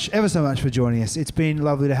so much, ever so much for joining us. It's been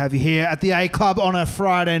lovely to have you here at the A Club on a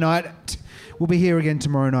Friday night. We'll be here again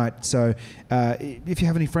tomorrow night. So if you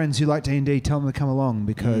have any friends who like D&D, tell them to come along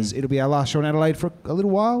because it'll be our last show in Adelaide for a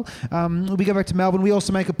little while. We'll be going back to Melbourne. We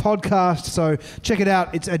also make a podcast, so check it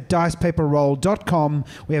out. It's at dicepaperroll.com.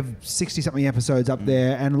 We have 60-something episodes up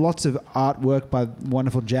there and lots of artwork by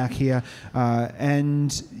wonderful Jack here.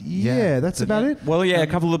 That's about it. Well, a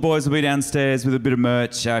couple of the boys will be downstairs with a bit of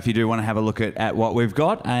merch if you do want to have a look at what we've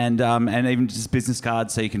got, and even just business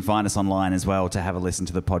cards, so you can find us online as well to have a listen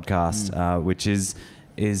to the podcast, which is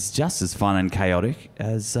just as fun and chaotic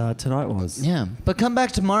as tonight was. Yeah, but come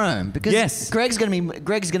back tomorrow because Greg's gonna be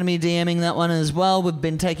DMing that one as well. We've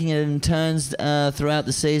been taking it in turns throughout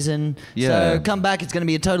the season. Yeah. So come back; it's gonna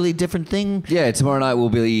be a totally different thing. Yeah, tomorrow night we'll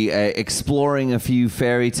be exploring a few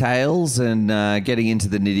fairy tales and getting into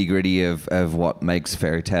the nitty-gritty of what makes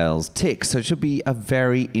fairy tales tick. So it should be a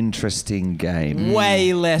very interesting game.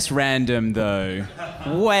 Way less random, though.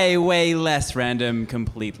 Way less random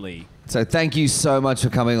completely. So thank you so much for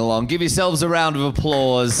coming along. Give yourselves a round of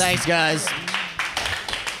applause. Thanks, guys.